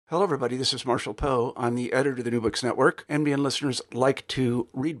Hello, everybody. This is Marshall Poe. I'm the editor of the New Books Network. NBN listeners like to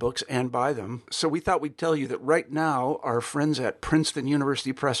read books and buy them. So we thought we'd tell you that right now, our friends at Princeton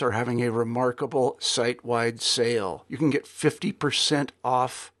University Press are having a remarkable site-wide sale. You can get 50%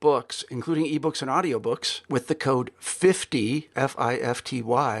 off books, including ebooks and audiobooks, with the code 50,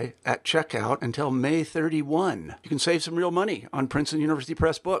 F-I-F-T-Y, at checkout until May 31. You can save some real money on Princeton University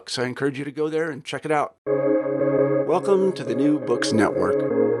Press books. I encourage you to go there and check it out. Welcome to the New Books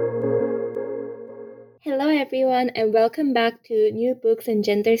Network. Hello, everyone, and welcome back to New Books and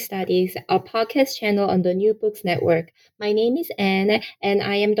Gender Studies, our podcast channel on the New Books Network. My name is Anne, and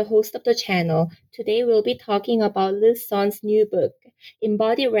I am the host of the channel. Today, we'll be talking about Liz Son's new book,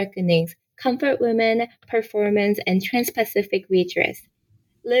 Embodied Reckonings, Comfort Women, Performance, and Trans-Pacific Redress.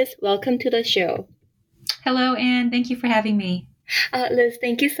 Liz, welcome to the show. Hello, Anne. Thank you for having me. Liz,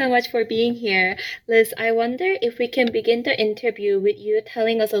 thank you so much for being here. Liz, I wonder if we can begin the interview with you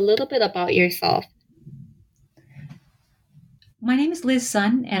telling us a little bit about yourself. My name is Liz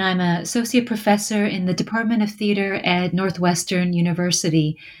Son, and I'm an associate professor in the Department of Theater at Northwestern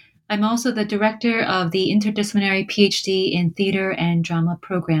University. I'm also the director of the Interdisciplinary PhD in Theater and Drama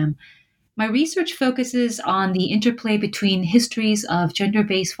program. My research focuses on the interplay between histories of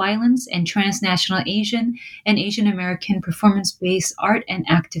gender-based violence and transnational Asian and Asian American performance-based art and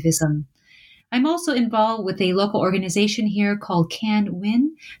activism. I'm also involved with a local organization here called Can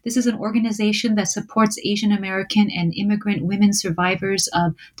Win. This is an organization that supports Asian American and immigrant women survivors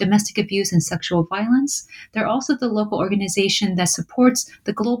of domestic abuse and sexual violence. They're also the local organization that supports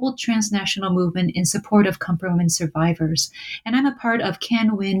the global transnational movement in support of Comfort Women survivors. And I'm a part of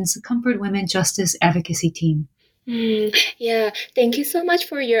Can Win's Comfort Women Justice Advocacy team. Yeah, thank you so much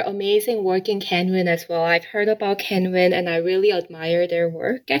for your amazing work in Can Win as well. I've heard about Can Win and I really admire their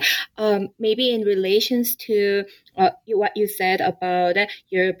work. Maybe in relations to what you said about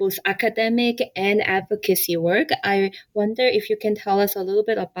your both academic and advocacy work, I wonder if you can tell us a little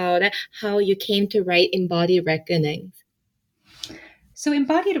bit about how you came to write Embodied Reckonings. So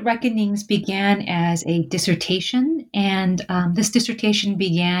Embodied Reckonings began as a dissertation, and this dissertation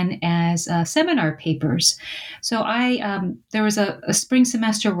began as seminar papers. So there was a spring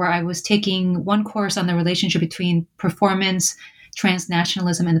semester where I was taking one course on the relationship between performance,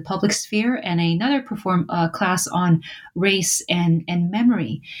 transnationalism, and the public sphere, and another class on race and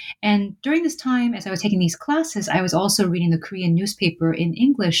memory. And during this time, as I was taking these classes, I was also reading the Korean newspaper in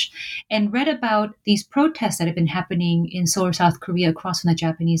English and read about these protests that had been happening in Seoul, South Korea, across from the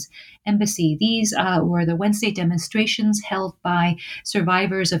Japanese embassy. These were the Wednesday demonstrations held by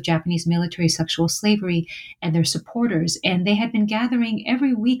survivors of Japanese military sexual slavery and their supporters. And they had been gathering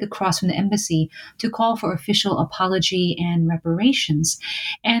every week across from the embassy to call for official apology and reparations.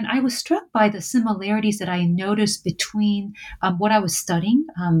 And I was struck by the similarities that I noticed between what I was studying,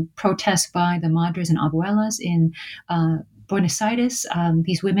 protests by the Madres and Abuelas in Buenos Aires,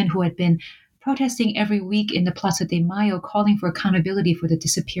 these women who had been protesting every week in the Plaza de Mayo, calling for accountability for the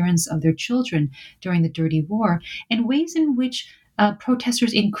disappearance of their children during the Dirty War, and ways in which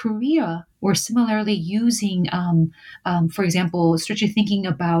protesters in Korea were similarly using, for example, strictly thinking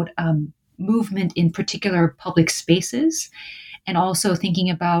about movement in particular public spaces, and also thinking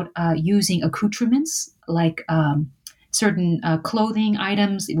about using accoutrements like certain clothing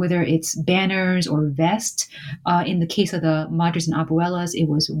items, whether it's banners or vests. In the case of the Madres and Abuelas, it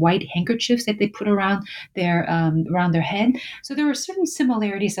was white handkerchiefs that they put around their head. So there were certain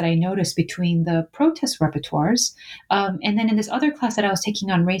similarities that I noticed between the protest repertoires. And then in this other class that I was taking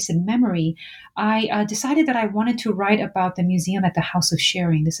on race and memory, I decided that I wanted to write about the museum at the House of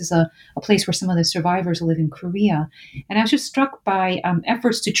Sharing. This is a place where some of the survivors live in Korea. And I was just struck by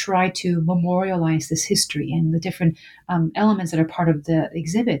efforts to try to memorialize this history and the different elements that are part of the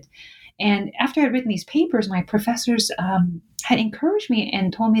exhibit. And after I'd written these papers, my professors had encouraged me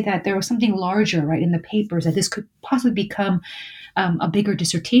and told me that there was something larger, right, in the papers, that this could possibly become a bigger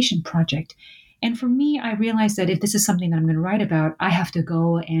dissertation project. And for me, I realized that if this is something that I'm going to write about, I have to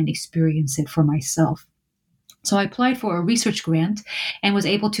go and experience it for myself. So I applied for a research grant and was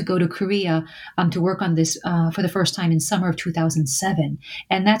able to go to Korea to work on this for the first time in summer of 2007.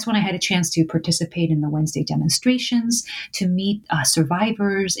 And that's when I had a chance to participate in the Wednesday demonstrations, to meet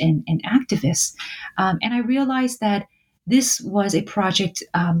survivors and activists. And I realized that this was a project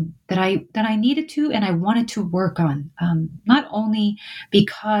that I needed to and I wanted to work on, not only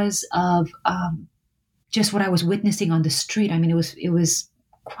because of just what I was witnessing on the street. I mean, it was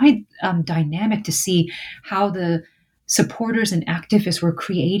quite dynamic to see how the supporters and activists were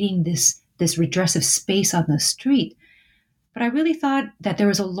creating this redressive space on the street. But I really thought that there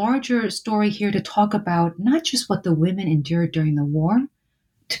was a larger story here to talk about, not just what the women endured during the war,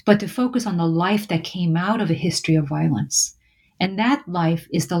 but to focus on the life that came out of a history of violence. And that life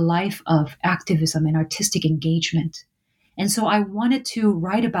is the life of activism and artistic engagement. And so I wanted to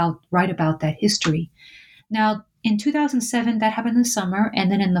write about that history. Now, in 2007, that happened in the summer,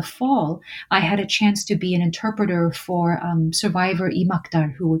 and then in the fall, I had a chance to be an interpreter for survivor Lee Mak-dal,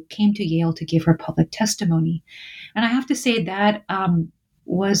 who came to Yale to give her public testimony. And I have to say that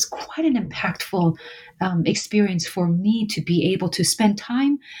was quite an impactful experience for me to be able to spend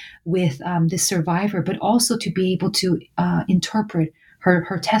time with this survivor, but also to be able to interpret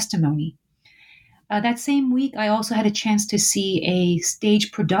her testimony. That same week, I also had a chance to see a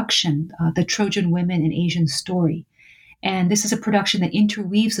stage production, The Trojan Women, an Asian Story. And this is a production that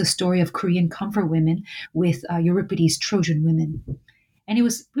interweaves the story of Korean comfort women with Euripides' Trojan Women. And it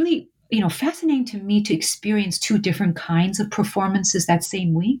was really, fascinating to me to experience two different kinds of performances that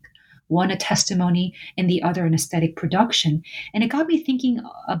same week. One a testimony and the other an aesthetic production. And it got me thinking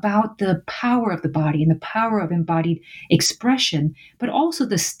about the power of the body and the power of embodied expression, but also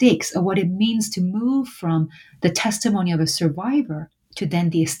the stakes of what it means to move from the testimony of a survivor to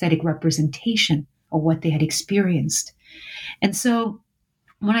then the aesthetic representation of what they had experienced. And so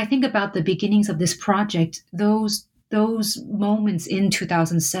when I think about the beginnings of this project, those moments in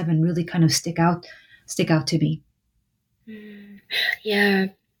 2007 really kind of stick out to me. Yeah.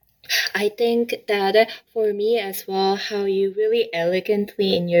 I think that for me as well, how you really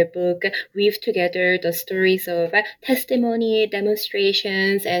elegantly in your book weave together the stories of testimony,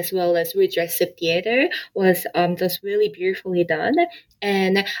 demonstrations, as well as redressive theater was just really beautifully done.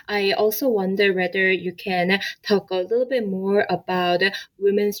 And I also wonder whether you can talk a little bit more about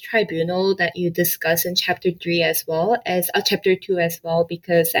Women's Tribunal that you discuss in chapter 3 as well as chapter 2 as well,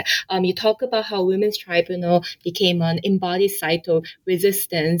 because you talk about how Women's Tribunal became an embodied site of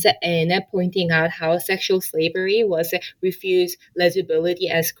resistance and pointing out how sexual slavery was refused legibility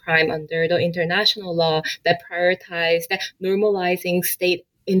as crime under the international law that prioritized normalizing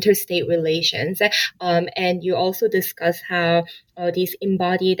interstate relations. And you also discuss how these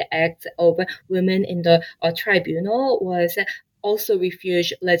embodied acts of women in the tribunal was also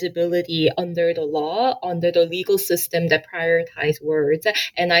refused legibility under the law, under the legal system that prioritized words.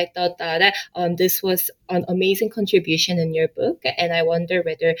 And I thought that this was an amazing contribution in your book. And I wonder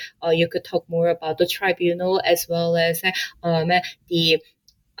whether you could talk more about the tribunal as well as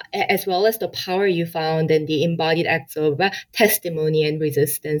the power you found in the embodied acts of testimony and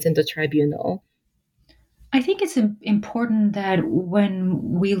resistance in the tribunal. I think it's important that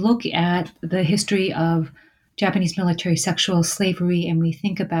when we look at the history of Japanese military sexual slavery and we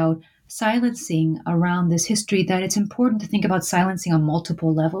think about silencing around this history, that it's important to think about silencing on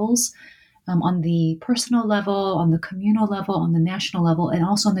multiple levels, on the personal level, on the communal level, on the national level, and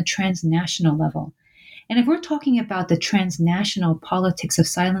also on the transnational level. And if we're talking about the transnational politics of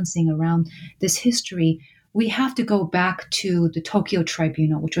silencing around this history, we have to go back to the Tokyo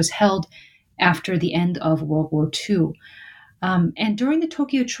Tribunal, which was held after the end of World War II. And during the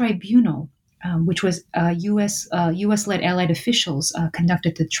Tokyo Tribunal, which was U.S.-led allied officials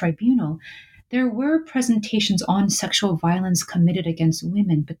conducted the tribunal, there were presentations on sexual violence committed against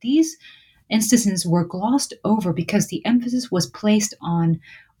women. But these instances were glossed over because the emphasis was placed on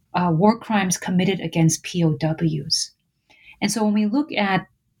war crimes committed against POWs. And so when we look at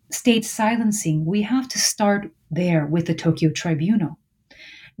state silencing, we have to start there with the Tokyo Tribunal.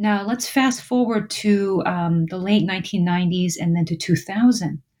 Now, let's fast forward to the late 1990s and then to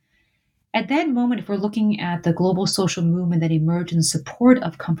 2000. At that moment, if we're looking at the global social movement that emerged in support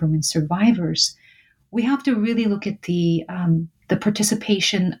of comfort women survivors, we have to really look at the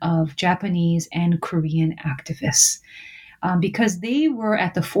participation of Japanese and Korean activists, because they were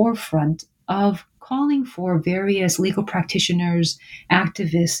at the forefront of calling for various legal practitioners,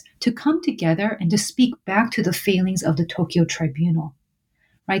 activists to come together and to speak back to the failings of the Tokyo Tribunal.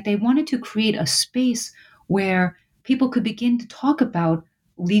 Right? They wanted to create a space where people could begin to talk about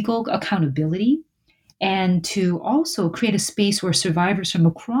legal accountability and to also create a space where survivors from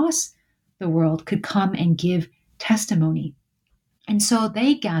across the world could come and give testimony. And so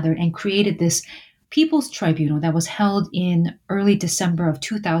they gathered and created this People's Tribunal that was held in early December of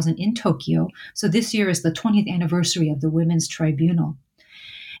 2000 in Tokyo. So this year is the 20th anniversary of the Women's Tribunal.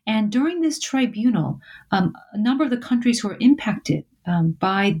 And during this tribunal, a number of the countries who were impacted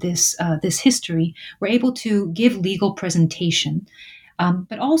by this history were able to give legal presentation.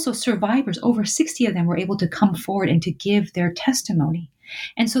 But also survivors, over 60 of them were able to come forward and to give their testimony.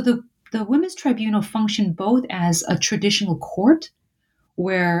 And so the Women's Tribunal functioned both as a traditional court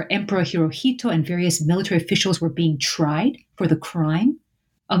where Emperor Hirohito and various military officials were being tried for the crime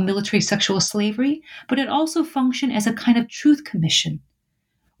of military sexual slavery, but it also functioned as a kind of truth commission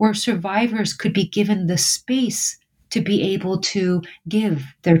where survivors could be given the space to be able to give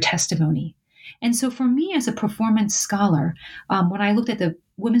their testimony. And so for me as a performance scholar, when I looked at the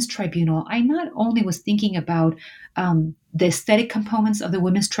Women's Tribunal, I not only was thinking about the aesthetic components of the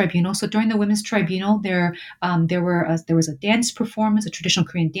Women's Tribunal. So during the Women's Tribunal, there was a dance performance, a traditional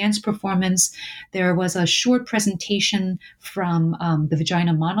Korean dance performance. There was a short presentation from the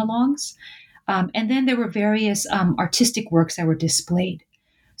Vagina Monologues. And then there were various artistic works that were displayed.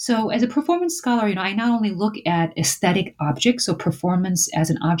 So as a performance scholar, I not only look at aesthetic objects, so performance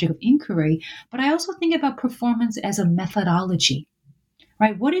as an object of inquiry, but I also think about performance as a methodology,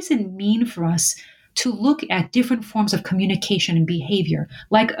 right? What does it mean for us to look at different forms of communication and behavior,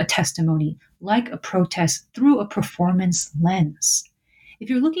 like a testimony, like a protest, through a performance lens? If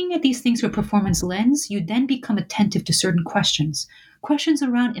you're looking at these things through a performance lens, you then become attentive to certain questions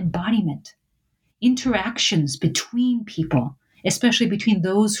around embodiment, interactions between people, especially between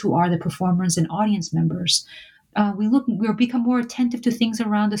those who are the performers and audience members. We become more attentive to things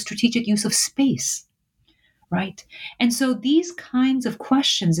around the strategic use of space, right? And so these kinds of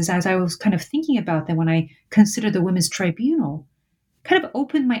questions, as I was kind of thinking about them when I considered the Women's Tribunal, kind of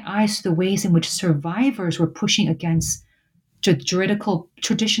opened my eyes to the ways in which survivors were pushing against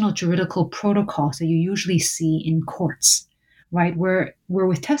traditional juridical protocols that you usually see in courts, right? Where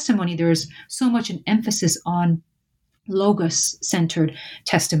with testimony, there's so much an emphasis on logos-centered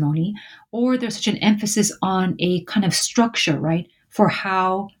testimony, or there's such an emphasis on a kind of structure, right, for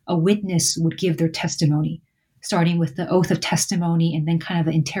how a witness would give their testimony, starting with the oath of testimony and then kind of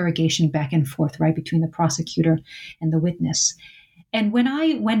an interrogation back and forth, right, between the prosecutor and the witness. And when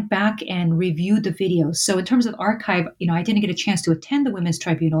I went back and reviewed the videos, so in terms of archive, I didn't get a chance to attend the Women's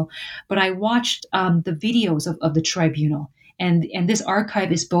Tribunal, but I watched the videos of the tribunal. And this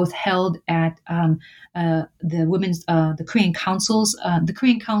archive is both held at the Korean Council's, the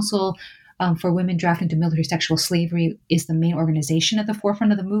Korean Council for Women Drafted into Military Sexual Slavery is the main organization at the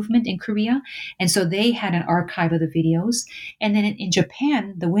forefront of the movement in Korea. And so they had an archive of the videos. And then in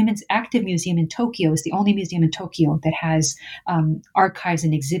Japan, the Women's Active Museum in Tokyo is the only museum in Tokyo that has archives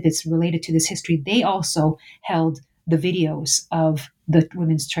and exhibits related to this history. They also held the videos of the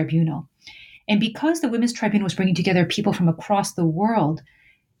Women's Tribunal. And because the Women's Tribunal was bringing together people from across the world,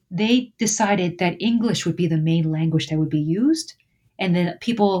 they decided that English would be the main language that would be used, and then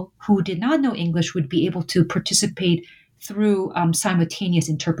people who did not know English would be able to participate through simultaneous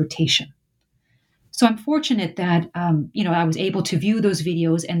interpretation. So I'm fortunate that, I was able to view those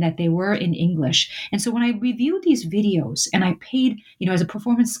videos and that they were in English. And so when I reviewed these videos and I paid, as a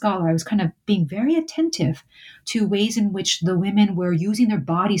performance scholar, I was kind of being very attentive to ways in which the women were using their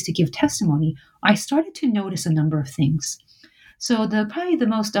bodies to give testimony. I started to notice a number of things. So probably the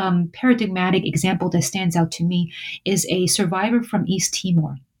most paradigmatic example that stands out to me is a survivor from East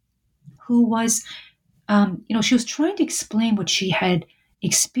Timor who was, she was trying to explain what she had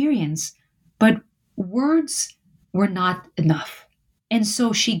experienced, but words were not enough. And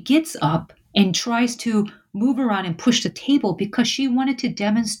so she gets up and tries to move around and push the table because she wanted to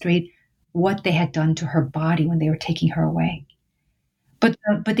demonstrate what they had done to her body when they were taking her away. But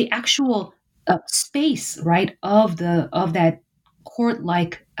the actual space, right, of that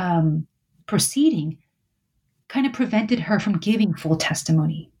court-like proceeding kind of prevented her from giving full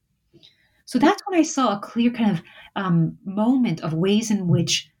testimony. So that's when I saw a clear kind of moment of ways in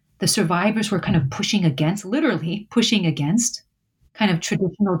which the survivors were kind of literally pushing against kind of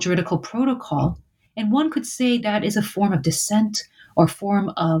traditional juridical protocol. And one could say that is a form of dissent or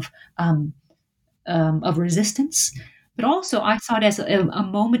form of resistance. But also I saw it as a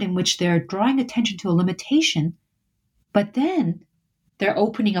moment in which they're drawing attention to a limitation, but then they're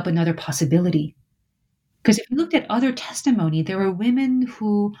opening up another possibility. Because if you looked at other testimony, there were women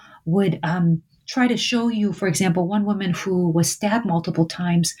who would try to show you, for example, one woman who was stabbed multiple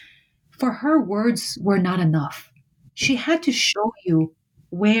times. For her, words were not enough. She had to show you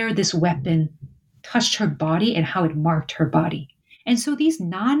where this weapon touched her body and how it marked her body. And so these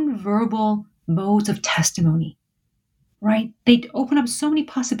nonverbal modes of testimony, right, they open up so many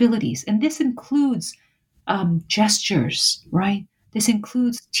possibilities. And this includes gestures, right? This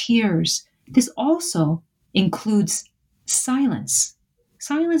includes tears. This also includes silence.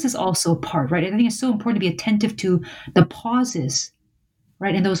 Silence is also a part, right? And I think it's so important to be attentive to the pauses,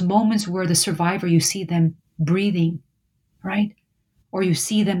 right? And those moments where the survivor, you see them breathing, right? Or you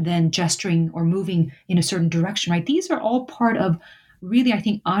see them then gesturing or moving in a certain direction, right? These are all part of really, I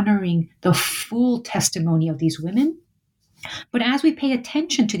think, honoring the full testimony of these women. But as we pay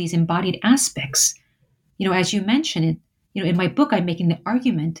attention to these embodied aspects, as you mentioned, in my book, I'm making the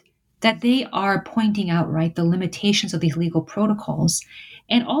argument that they are pointing out, right, the limitations of these legal protocols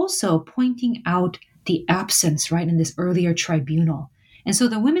and also pointing out the absence, right, in this earlier tribunal. And so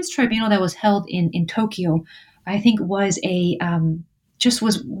the women's tribunal that was held in Tokyo, I think was a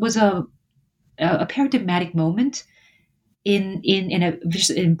paradigmatic moment in a just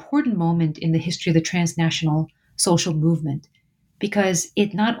an important moment in the history of the transnational social movement, because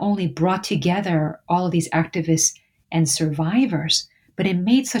it not only brought together all of these activists and survivors, but it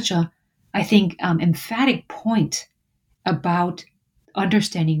made such a, I think, emphatic point about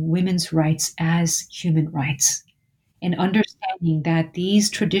understanding women's rights as human rights and understanding that these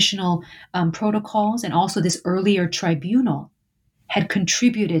traditional protocols and also this earlier tribunal had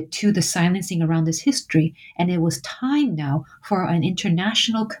contributed to the silencing around this history. And it was time now for an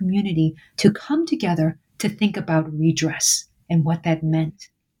international community to come together to think about redress and what that meant.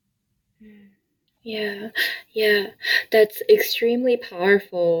 Yeah, that's extremely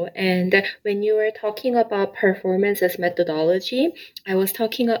powerful. And when you were talking about performance as methodology, I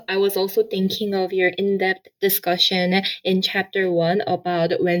was also thinking of your in-depth discussion in chapter 1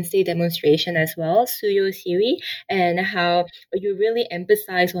 about Wednesday demonstration as well, Suyo Siwi, and how you really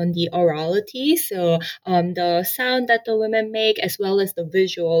emphasize on the orality, so the sound that the women make, as well as the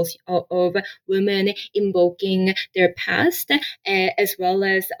visuals of women invoking their past, as well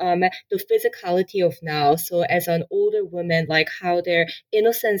as the physicality of now. So as an older woman, like how their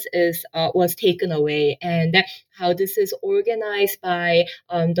innocence was taken away, and how this is organized by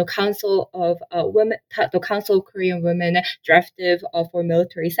the Council of Women, the Council of Korean Women Directive for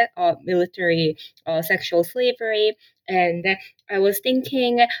military sexual slavery. And I was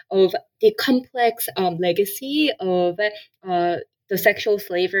thinking of the complex legacy of the sexual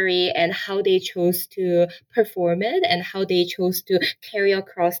slavery and how they chose to perform it and how they chose to carry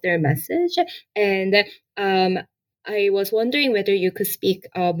across their message. And I was wondering whether you could speak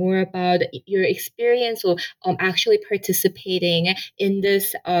more about your experience of actually participating in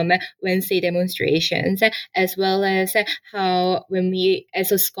this Wednesday demonstrations, as well as how when we,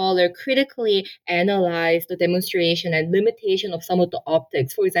 as a scholar, critically analyze the demonstration and limitation of some of the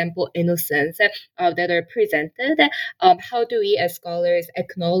optics, for example, innocence, that are presented, how do we as scholars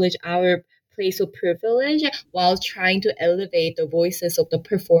acknowledge our place of privilege while trying to elevate the voices of the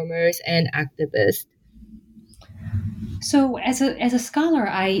performers and activists? So, as a scholar,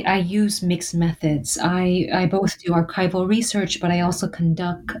 I use mixed methods. I both do archival research, but I also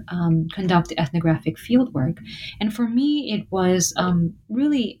conduct ethnographic fieldwork. And for me, it was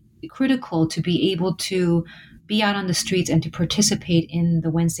really critical to be able to be out on the streets and to participate in the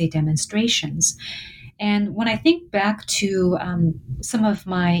Wednesday demonstrations. And when I think back to some of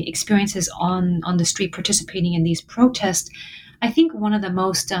my experiences on the street participating in these protests, I think one of the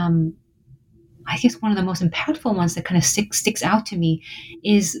most one of the most impactful ones that kind of sticks out to me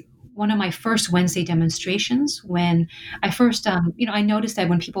is one of my first Wednesday demonstrations when I first, I noticed that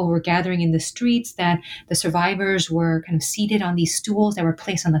when people were gathering in the streets, that the survivors were kind of seated on these stools that were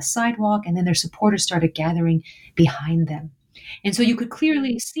placed on the sidewalk, and then their supporters started gathering behind them. And so you could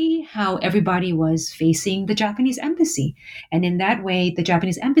clearly see how everybody was facing the Japanese embassy. And in that way, the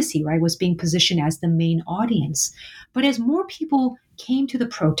Japanese embassy, right, was being positioned as the main audience. But as more people came to the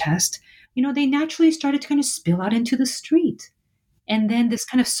protest, they naturally started to kind of spill out into the street. And then this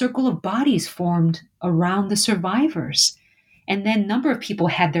kind of circle of bodies formed around the survivors. And then a number of people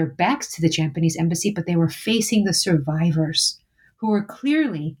had their backs to the Japanese embassy, but they were facing the survivors, who were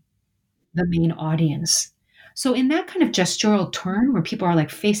clearly the main audience. So in that kind of gestural turn where people are like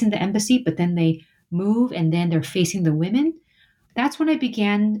facing the embassy, but then they move and then they're facing the women, that's when I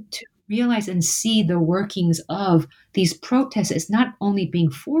began to realize and see the workings of these protests as not only being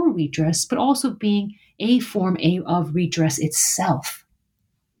for redress, but also being a form of redress itself,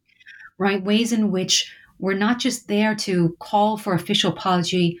 right? Ways in which we're not just there to call for official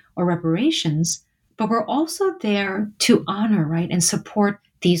apology or reparations, but we're also there to honor, right, and support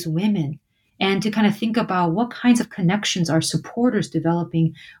these women and to kind of think about what kinds of connections are supporters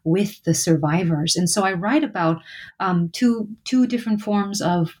developing with the survivors. And so I write about two different forms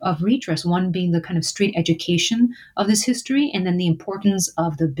of redress, one being the kind of street education of this history, and then the importance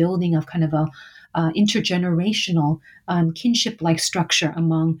of the building of kind of a intergenerational kinship-like structure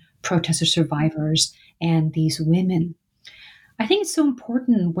among protester survivors and these women. I think it's so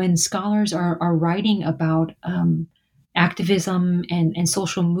important when scholars are writing about activism and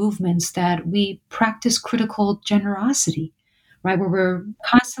social movements that we practice critical generosity, right? Where we're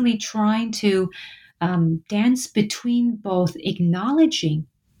constantly trying to dance between both acknowledging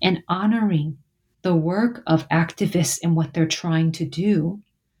and honoring the work of activists and what they're trying to do,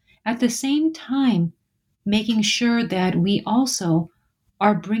 at the same time, making sure that we also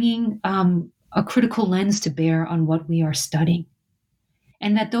are bringing a critical lens to bear on what we are studying,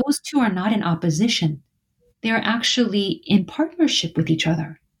 and that those two are not in opposition. They are actually in partnership with each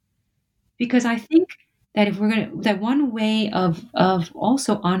other. Because I think that if we're going to, that one way of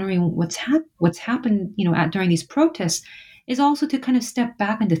also honoring what's happened, during these protests, is also to kind of step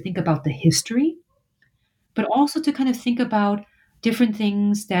back and to think about the history, but also to kind of think about different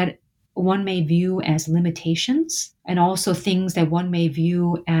things that one may view as limitations, and also things that one may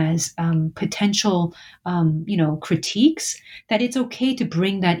view as potential, critiques. That it's okay to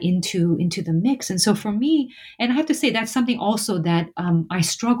bring that into the mix. And so for me, and I have to say that's something also that I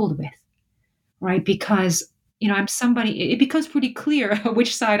struggled with, right? Because I'm somebody. It becomes pretty clear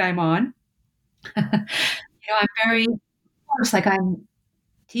which side I'm on. I'm very, of course, like I'm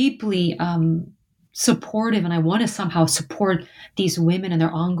deeply supportive, and I want to somehow support these women and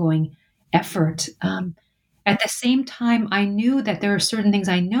their ongoing effort. At the same time, I knew that there are certain things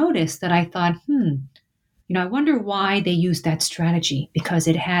I noticed that I thought, I wonder why they used that strategy, because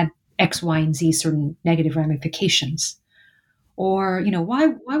it had X, Y, and Z certain negative ramifications. Or,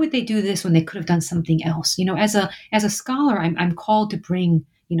 why would they do this when they could have done something else? As a scholar, I'm called to bring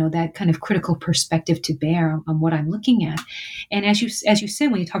that kind of critical perspective to bear on what I'm looking at. And as you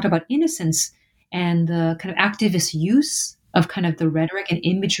said, when you talked about innocence and the kind of activist use of kind of the rhetoric and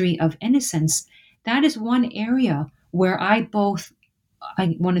imagery of innocence, that is one area where I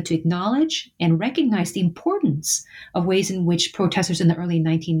wanted to acknowledge and recognize the importance of ways in which protesters in the early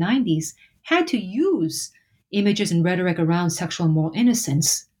 1990s had to use images and rhetoric around sexual and moral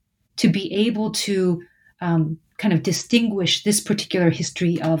innocence to be able to kind of distinguish this particular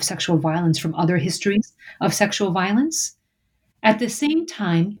history of sexual violence from other histories of sexual violence. At the same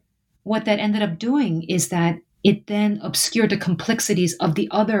time, what that ended up doing is that it then obscured the complexities of the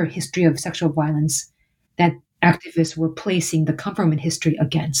other history of sexual violence that activists were placing the government history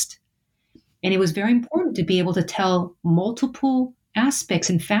against. And it was very important to be able to tell multiple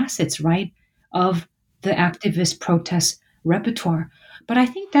aspects and facets, right, of the activist protest repertoire. But I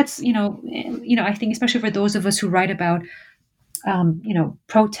think that's, I think especially for those of us who write about,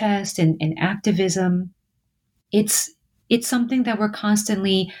 protest and activism, it's something that we're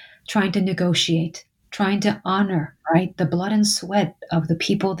constantly trying to negotiate, trying to honor, right, the blood and sweat of the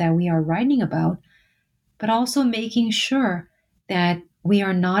people that we are writing about, but also making sure that we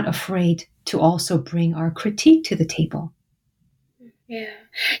are not afraid to also bring our critique to the table.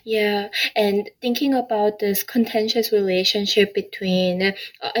 Yeah. And thinking about this contentious relationship between,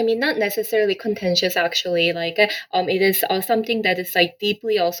 not necessarily contentious actually, like, it is something that is like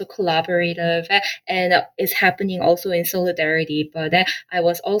deeply also collaborative and is happening also in solidarity. But I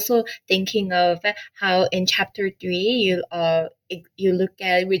was also thinking of how in chapter 3, you look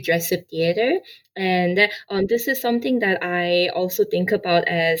at redressive theater. And this is something that I also think about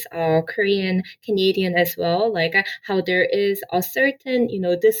as a Korean Canadian as well, like how there is a certain,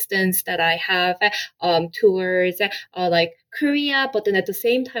 distance that I have towards like Korea, but then at the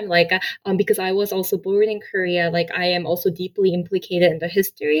same time, like because I was also born in Korea, like I am also deeply implicated in the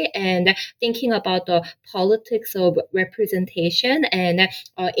history and thinking about the politics of representation. And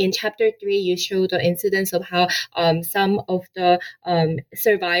in chapter 3, you show the incidents of how some of the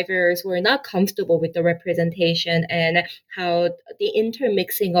survivors were not comfortable with the representation and how the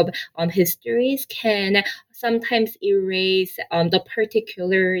intermixing of histories can sometimes erase the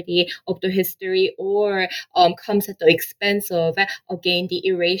particularity of the history or comes at the expense of, again, the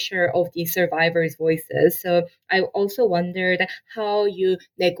erasure of the survivors' voices. So I also wondered how you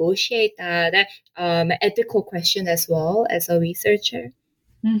negotiate that ethical question as well as a researcher.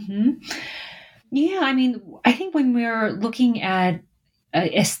 Mm-hmm. Yeah, I think when we're looking at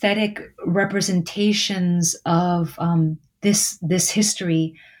aesthetic representations of this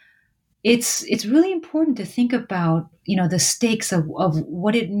history, it's really important to think about the stakes of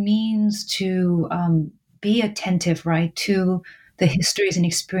what it means to be attentive, right, to the histories and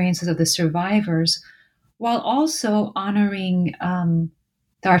experiences of the survivors, while also honoring the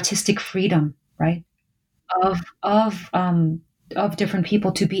artistic freedom, right, of different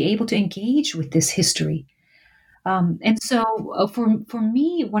people to be able to engage with this history. And so for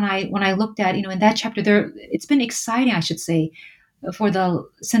me, when I looked at in that chapter, it's been exciting, I should say,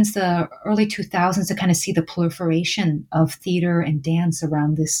 since the early 2000s to kind of see the proliferation of theater and dance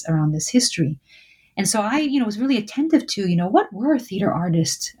around this history. And so I was really attentive to what were theater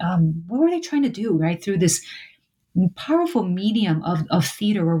artists, what were they trying to do, right, through this powerful medium of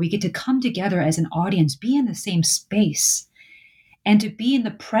theater, where we get to come together as an audience, be in the same space, and to be in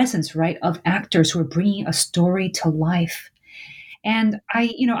the presence, right, of actors who are bringing a story to life. And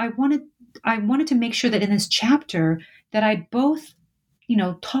I wanted to make sure that in this chapter that I both,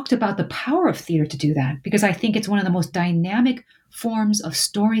 talked about the power of theater to do that, because I think it's one of the most dynamic forms of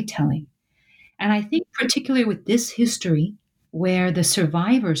storytelling. And I think particularly with this history where the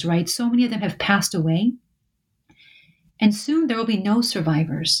survivors, right, so many of them have passed away, and soon there will be no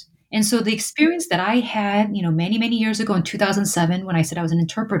survivors. And so the experience that I had, many, many years ago in 2007, when I said I was an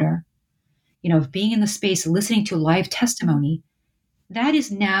interpreter, of being in the space, listening to live testimony, that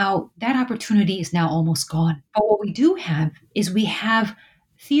opportunity is now almost gone. But what we do have is we have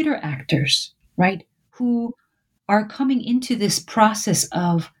theater actors, right, who are coming into this process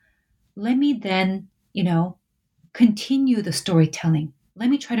of, let me then, continue the storytelling. Let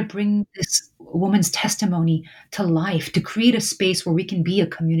me try to bring this woman's testimony to life, to create a space where we can be a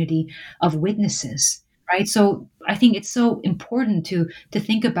community of witnesses, right? So I think it's so important to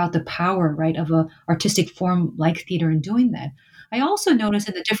think about the power, right, of a artistic form like theater in doing that. I also noticed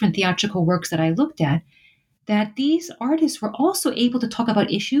in the different theatrical works that I looked at that these artists were also able to talk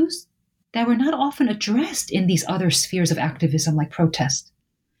about issues that were not often addressed in these other spheres of activism like protest.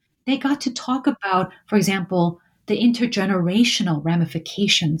 They got to talk about, for example, the intergenerational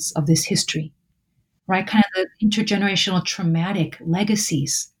ramifications of this history, right? Kind of the intergenerational traumatic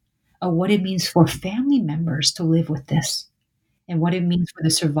legacies of what it means for family members to live with this and what it means for the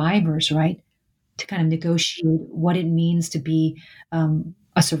survivors, right? To kind of negotiate what it means to be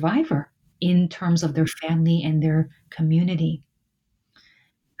a survivor in terms of their family and their community.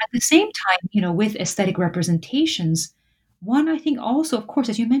 At the same time, with aesthetic representations, one, I think also, of course,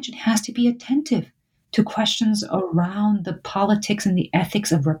 as you mentioned, has to be attentive to questions around the politics and the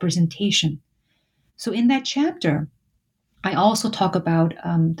ethics of representation. So in that chapter, I also talk about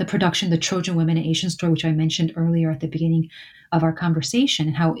the production, The Trojan Women and Asian Story, which I mentioned earlier at the beginning of our conversation,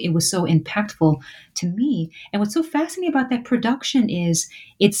 and how it was so impactful to me. And what's so fascinating about that production is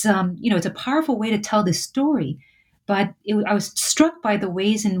it's a powerful way to tell this story. But I was struck by the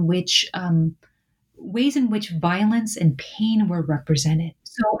ways in which violence and pain were represented.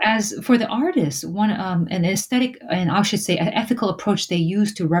 So, as for the artists, an aesthetic and I should say an ethical approach they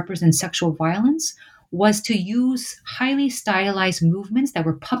used to represent sexual violence was to use highly stylized movements that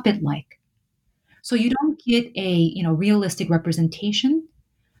were puppet-like. So you don't get a realistic representation,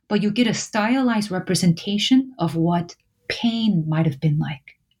 but you get a stylized representation of what pain might have been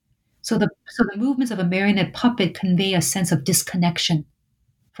like. So the movements of a marionette puppet convey a sense of disconnection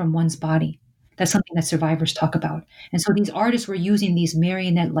from one's body. That's something that survivors talk about. And so these artists were using these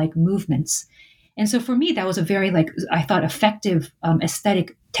marionette-like movements. And so for me, that was a very, I thought, effective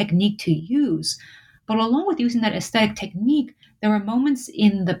aesthetic technique to use. But along with using that aesthetic technique, there were moments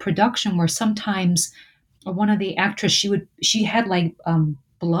in the production where sometimes one of the actors, she had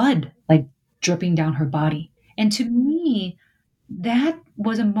blood dripping down her body. And to me, that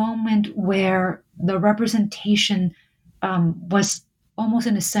was a moment where the representation was almost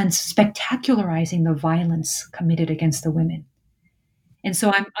in a sense spectacularizing the violence committed against the women. And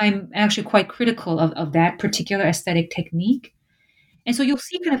so I'm actually quite critical of that particular aesthetic technique. And so you'll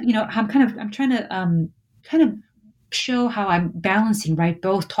see I'm trying to kind of show how I'm balancing, right?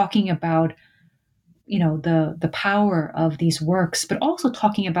 Both talking about, the power of these works, but also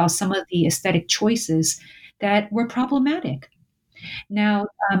talking about some of the aesthetic choices that were problematic. Now,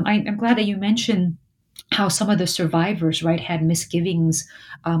 I'm glad that you mentioned how some of the survivors, right, had misgivings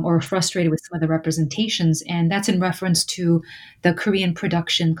or were frustrated with some of the representations. And that's in reference to the Korean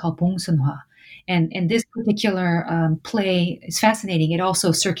production called Bongsunhwa. And this particular play is fascinating. It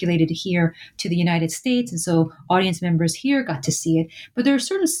also circulated here to the United States. And so audience members here got to see it. But there are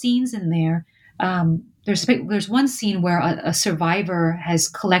certain scenes in there. There's one scene where a survivor has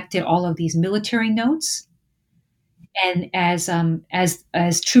collected all of these military notes. And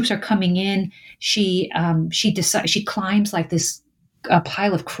as troops are coming in, she climbs like this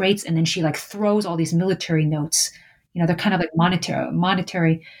pile of crates, and then she throws all these military notes. They're kind of like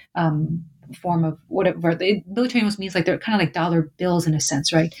monetary form of whatever. The military notes means they're kind of like dollar bills in a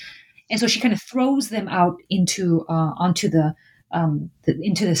sense, right? And so she kind of throws them out onto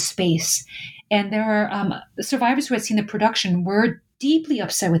the space. And there are survivors who had seen the production were deeply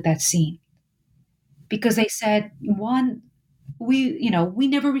upset with that scene, because they said, one, we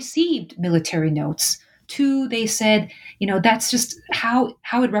never received military notes. Two, they said, that's just how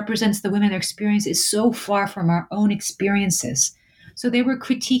it represents the women. Their experience is so far from our own experiences. So they were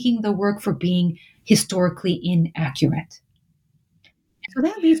critiquing the work for being historically inaccurate. So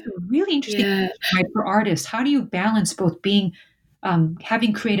that leads to a really interesting question, right, for artists. How do you balance both being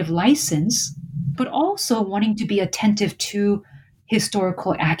having creative license, but also wanting to be attentive to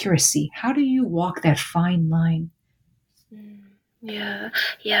historical accuracy? How do you walk that fine line? Yeah,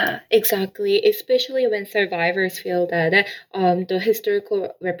 yeah, exactly. Especially when survivors feel that the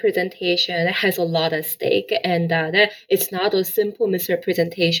historical representation has a lot at stake, and that it's not a simple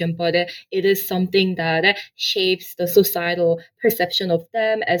misrepresentation, but it is something that shapes the societal perception of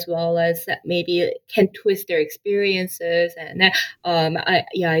them, as well as maybe can twist their experiences. And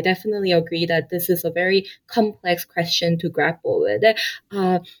I definitely agree that this is a very complex question to grapple with.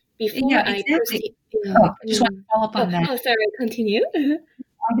 Uh, Before Yeah, I exactly. proceed. Oh, I just want to follow up Oh, on that. sorry, continue.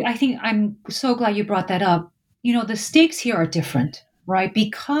 I think I'm so glad you brought that up. The stakes here are different, right?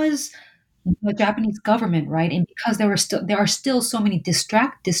 Because the Japanese government, right, and because there are still so many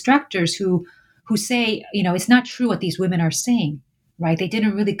distractors who say, it's not true what these women are saying, right? They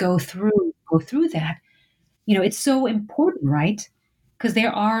didn't really go through that. It's so important, right? Because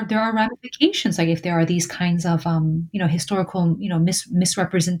there are ramifications, like if there are these kinds of historical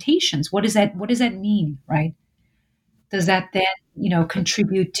misrepresentations. What does that mean, right? Does that then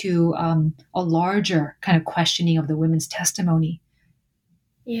contribute to a larger kind of questioning of the women's testimony?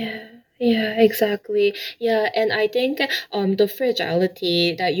 Yeah, yeah, exactly. Yeah, and I think the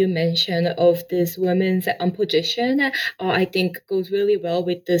fragility that you mentioned of this women's position, I think goes really well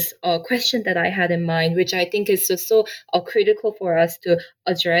with this question that I had in mind, which I think is just so critical for us to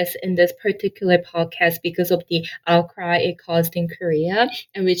address in this particular podcast because of the outcry it caused in Korea,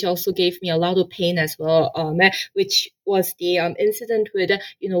 and which also gave me a lot of pain as well. Which was the incident with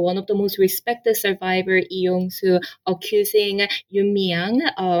one of the most respected survivor, Lee Yong-soo, accusing Yoon Mi-young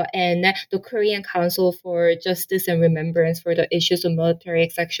and the Korean Council for Justice and Remembrance for the issues of military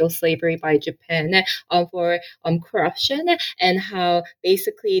sexual slavery by Japan for corruption, and how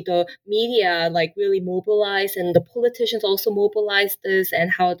basically the media like really mobilized and the politicians also mobilized this, and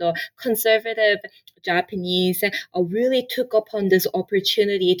how the conservative Japanese really took upon this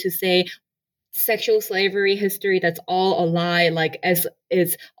opportunity to say sexual slavery history, that's all a lie, like as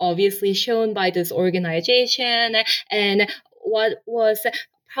is obviously shown by this organization, and what was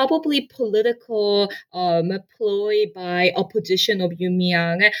probably political ploy by opposition of Yoon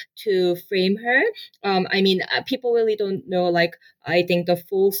Mi-young to frame her. I mean, people really don't know, like, I think the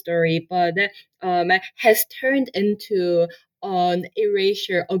full story, but has turned into an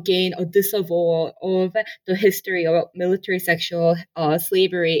erasure, again, a disavowal of the history of military sexual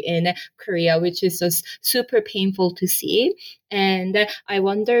slavery in Korea, which is just super painful to see. And I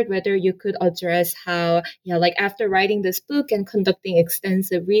wondered whether you could address how, like after writing this book and conducting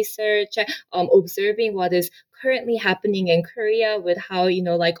extensive research, observing what is currently happening in Korea with how,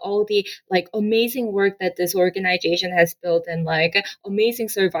 like all the like amazing work that this organization has built, and like amazing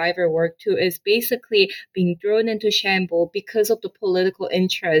survivor work too, is basically being thrown into shambles because of the political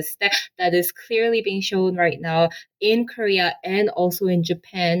interest that is clearly being shown right now in Korea and also in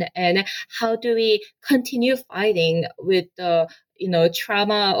Japan. And how do we continue fighting with the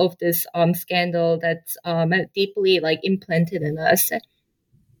trauma of this scandal that's deeply like implanted in us?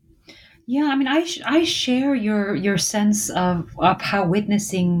 Yeah, I mean, I share your sense of how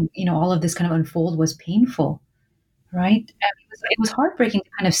witnessing all of this kind of unfold was painful, right? And it was heartbreaking to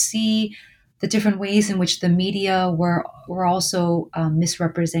kind of see the different ways in which the media were also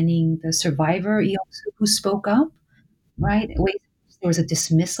misrepresenting the survivor who spoke up, right? Ways in which there was a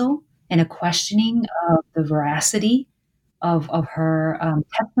dismissal and a questioning of the veracity of her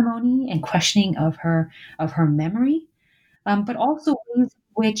testimony, and questioning of her memory, but also ways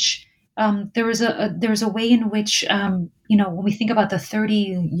in which there was a way in which when we think about the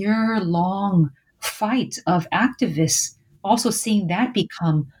 30-year-long fight of activists, also seeing that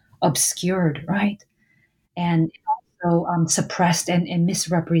become obscured, right, and also suppressed and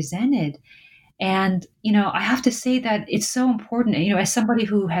misrepresented. And I have to say that it's so important. As somebody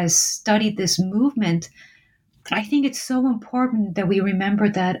who has studied this movement, I think it's so important that we remember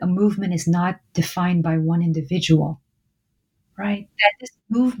that a movement is not defined by one individual, right? That this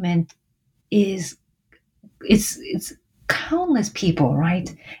movement is it's countless people,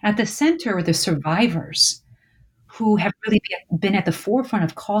 right? At the center are the survivors who have really been at the forefront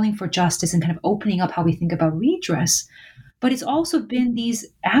of calling for justice and kind of opening up how we think about redress. But it's also been these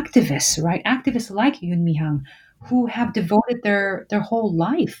activists, right? Activists like Yoon Mi-hang, who have devoted their whole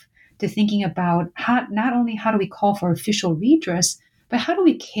life to thinking about not only how do we call for official redress, but how do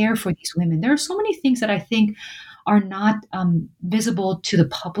we care for these women? There are so many things that I think are not visible to the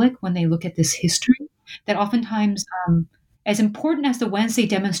public when they look at this history, that oftentimes, as important as the Wednesday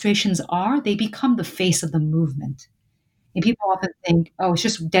demonstrations are, they become the face of the movement. And people often think, oh, it's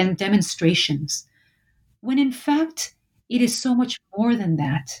just demonstrations, when in fact, it is so much more than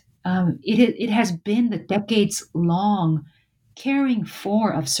that. It has been the decades long caring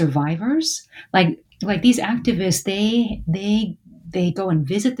for of survivors. Like these activists, they they go and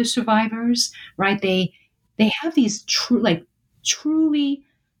visit the survivors, right? They have these truly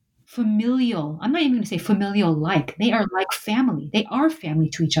familial. I'm not even going to say familial like. They are like family. They are family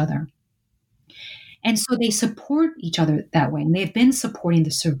to each other. And so they support each other that way. And they've been supporting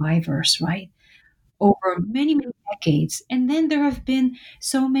the survivors, right? Over many, many decades. And then there have been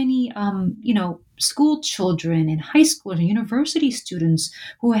so many, school children and high school and university students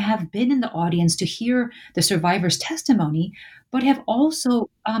who have been in the audience to hear the survivors' testimony, but have also,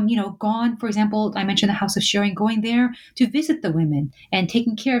 gone, for example, I mentioned the House of Sharing, going there to visit the women and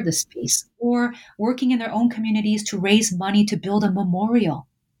taking care of the space, or working in their own communities to raise money to build a memorial.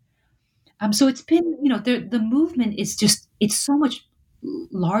 So it's been, the movement is just, it's so much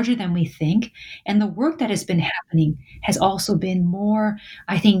larger than we think. And the work that has been happening has also been more,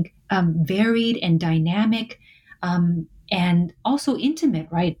 I think, varied and dynamic, and also intimate,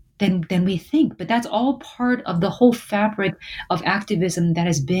 right? Than we think. But that's all part of the whole fabric of activism that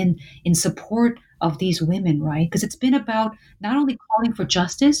has been in support of these women, right? Because it's been about not only calling for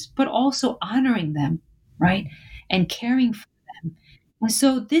justice, but also honoring them, right? And caring for them. And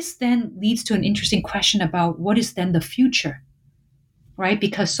so this then leads to an interesting question about what is then the future, right?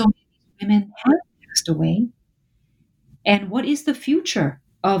 Because so many women have passed away. And what is the future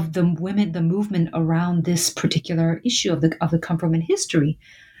of the women, the movement around this particular issue of the Come From in history?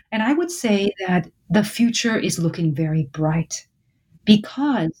 And I would say that the future is looking very bright,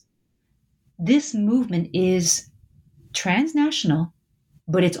 because this movement is transnational,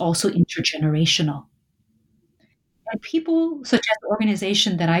 but it's also intergenerational. And people such as the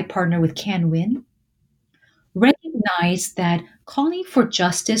organization that I partner with, Can Win, recognize that calling for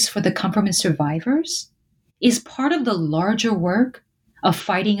justice for the Come From survivors is part of the larger work of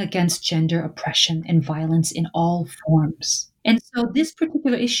fighting against gender oppression and violence in all forms. And so this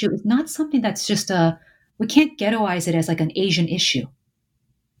particular issue is not something that's just we can't ghettoize it as like an Asian issue.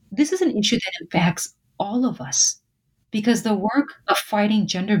 This is an issue that impacts all of us, because the work of fighting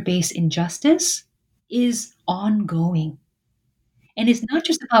gender-based injustice is ongoing. And it's not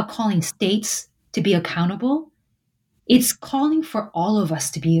just about calling states to be accountable. It's calling for all of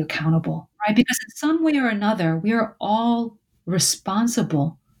us to be accountable, right? Because in some way or another, we are all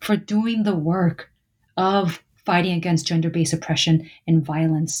responsible for doing the work of fighting against gender-based oppression and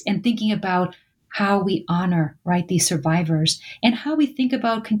violence, and thinking about how we honor, right, these survivors, and how we think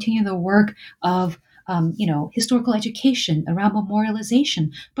about continuing the work of, historical education around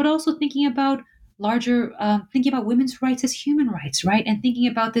memorialization, but also thinking about thinking about women's rights as human rights, right? And thinking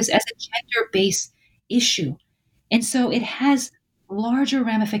about this as a gender-based issue. And so it has larger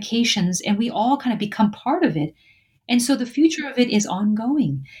ramifications, and we all kind of become part of it. And so the future of it is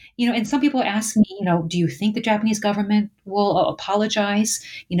ongoing. And some people ask me, do you think the Japanese government will apologize,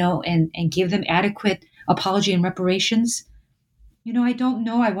 and give them adequate apology and reparations? I don't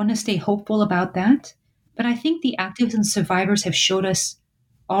know. I want to stay hopeful about that. But I think the activists and survivors have showed us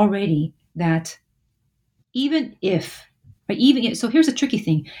already that so here's a tricky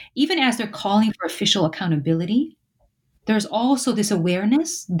thing. Even as they're calling for official accountability, there's also this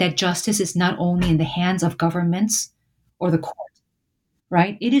awareness that justice is not only in the hands of governments or the court,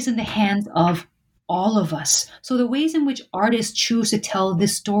 right? It is in the hands of all of us. So the ways in which artists choose to tell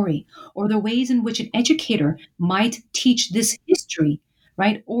this story, or the ways in which an educator might teach this history,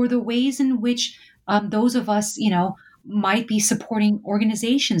 right? Or the ways in which those of us, might be supporting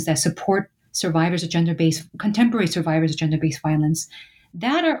organizations that support contemporary survivors of gender-based violence.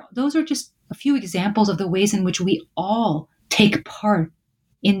 Those are just a few examples of the ways in which we all take part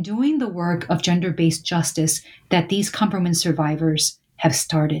in doing the work of gender-based justice that these Come From survivors have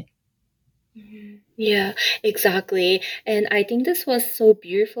started. Yeah, exactly. And I think this was so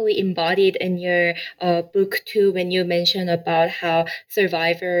beautifully embodied in your book too, when you mentioned about how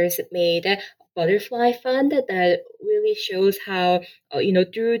survivors made Butterfly Fund that really shows how,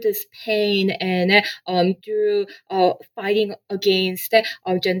 through this pain and through fighting against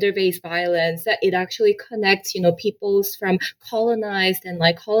gender-based violence, that it actually connects, peoples from colonized and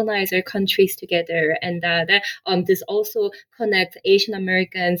colonizer countries together. And that this also connects Asian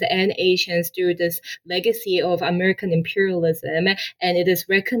Americans and Asians through this legacy of American imperialism. And it is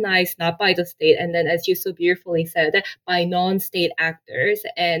recognized not by the state, and then, as you so beautifully said, by non-state actors.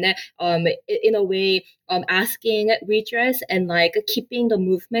 And in a way, asking redress and keeping the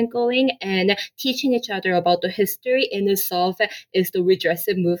movement going and teaching each other about the history in itself is the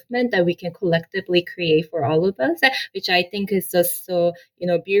redressive movement that we can collectively create for all of us, which I think is just so,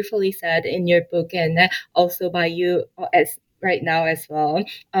 beautifully said in your book, and also by you as right now as well.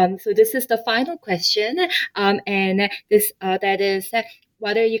 So this is the final question, and this that is,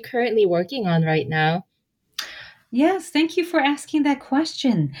 what are you currently working on right now? Yes, thank you for asking that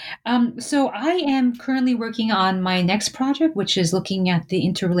question. So I am currently working on my next project, which is looking at the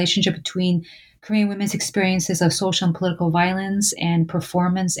interrelationship between Korean women's experiences of social and political violence and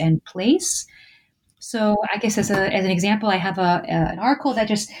performance and place. So I guess as an example, I have an article that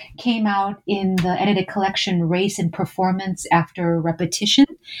just came out in the edited collection "Race and Performance After Repetition,"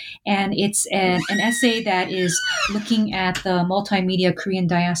 and it's an essay that is looking at the multimedia Korean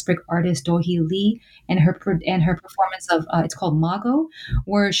diasporic artist Do-hee Lee and her performance of it's called Mago,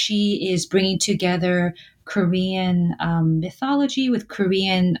 where she is bringing together Korean mythology with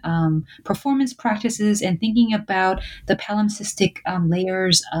Korean performance practices and thinking about the palimpsestic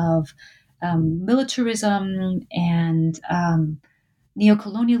layers of militarism and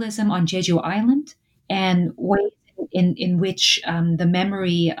neocolonialism on Jeju Island, and ways in which the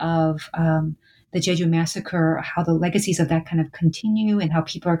memory of the Jeju massacre, how the legacies of that kind of continue, and how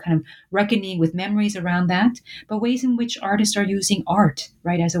people are kind of reckoning with memories around that, but ways in which artists are using art,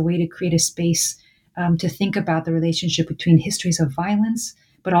 right, as a way to create a space to think about the relationship between histories of violence,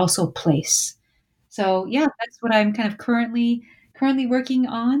 but also place. So yeah, that's what I'm kind of currently working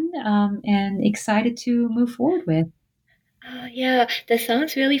on, and excited to move forward with. Oh, yeah, that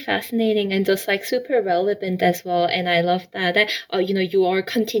sounds really fascinating and just like super relevant as well. And I love that, you are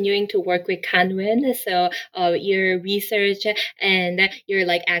continuing to work with Canwin. So, your research and your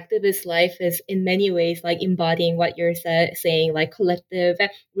like activist life is in many ways like embodying what you're saying, like collective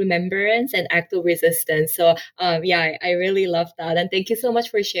remembrance and active resistance. So, yeah, I really love that. And thank you so much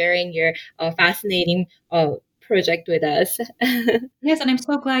for sharing your fascinating project with us. Yes, and I'm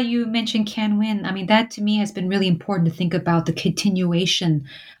so glad you mentioned Can Win. I mean, that to me has been really important to think about the continuation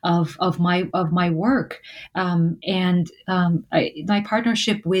of my work, my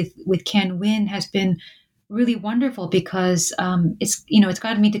partnership with Can Win has been really wonderful because it's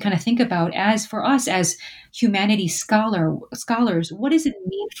gotten me to kind of think about, as for us as humanities scholars, what does it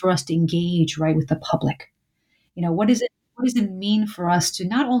mean for us to engage right with the public? What does it mean for us to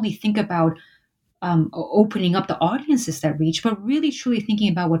not only think about opening up the audiences that reach, but really truly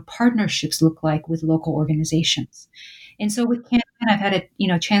thinking about what partnerships look like with local organizations. And so with Campaign, I've had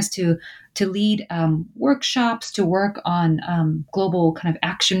a chance to lead workshops, to work on global kind of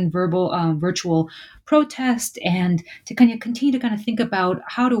action, verbal, virtual protest, and to kind of continue to kind of think about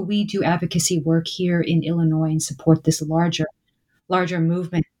how do we do advocacy work here in Illinois and support this larger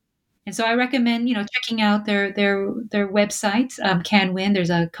movement. And so I recommend, checking out their website, Can Win.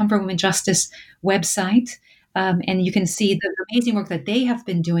 There's a Comfort Women Justice website, and you can see the amazing work that they have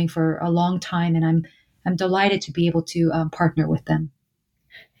been doing for a long time. And I'm delighted to be able to partner with them.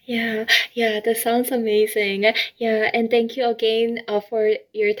 Yeah, yeah, that sounds amazing. Yeah, and thank you again for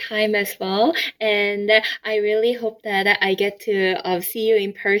your time as well. And I really hope that I get to see you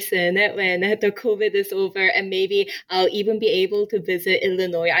in person when the COVID is over, and maybe I'll even be able to visit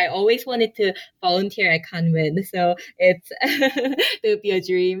Illinois. I always wanted to volunteer at Conwin, so it would be a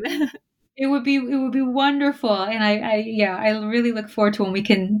dream. It would be wonderful, and I really look forward to when we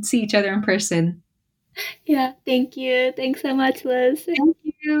can see each other in person. Yeah, thank you. Thanks so much, Liz. Thank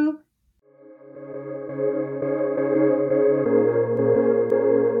you.